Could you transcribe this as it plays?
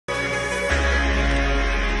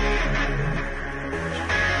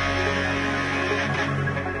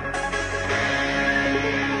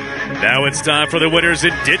Now it's time for the winners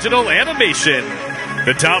in digital animation.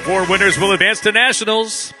 The top 4 winners will advance to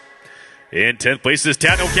nationals. In 10th place is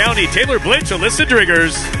Tatnall County, Taylor Blinch, Alyssa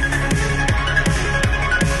Driggers.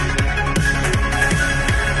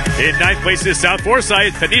 In 9th place is South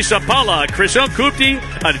Forsyth, Tanisha Pala, Krishan Kupti,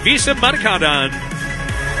 and Visha Markandan.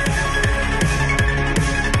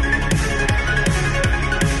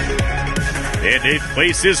 In 8th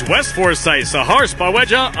place is West Forsyth, Sahar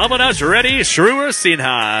Spaweja, Avinash Reddy, Shruar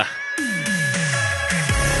Sinha.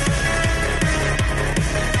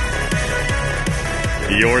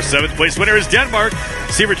 Your 7th place winner is Denmark,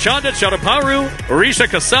 Sirachanda Chadaparu, Orisha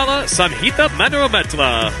Kasala, Samhita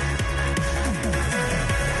Manometla.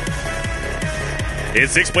 In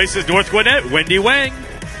 6th place is North Gwinnett, Wendy Wang.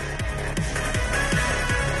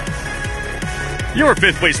 Your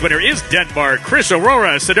 5th place winner is Denmark, Krish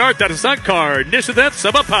Aurora, Siddhartha Sankar, Nishadev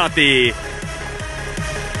Sabapathy.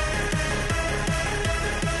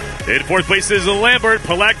 In 4th place is Lambert,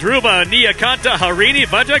 Palak Dhruva, Niyakanta, Harini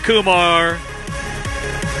Vajakumar.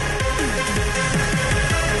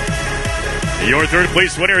 Your 3rd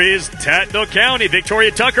place winner is Tatnall County,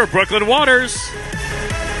 Victoria Tucker, Brooklyn Waters.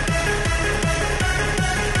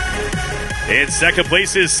 In 2nd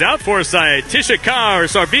place is South Forsyth, Tisha Kaur,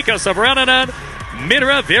 Sarbika Savarananan,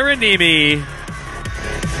 Mitra Veranimi.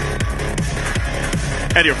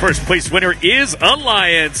 And your 1st place winner is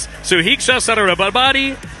Alliance, Suhiksha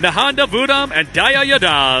Sadarababadi, Nahanda Vudam, and Daya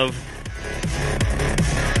Yadav.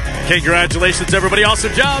 Congratulations, everybody.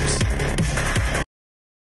 Awesome jobs.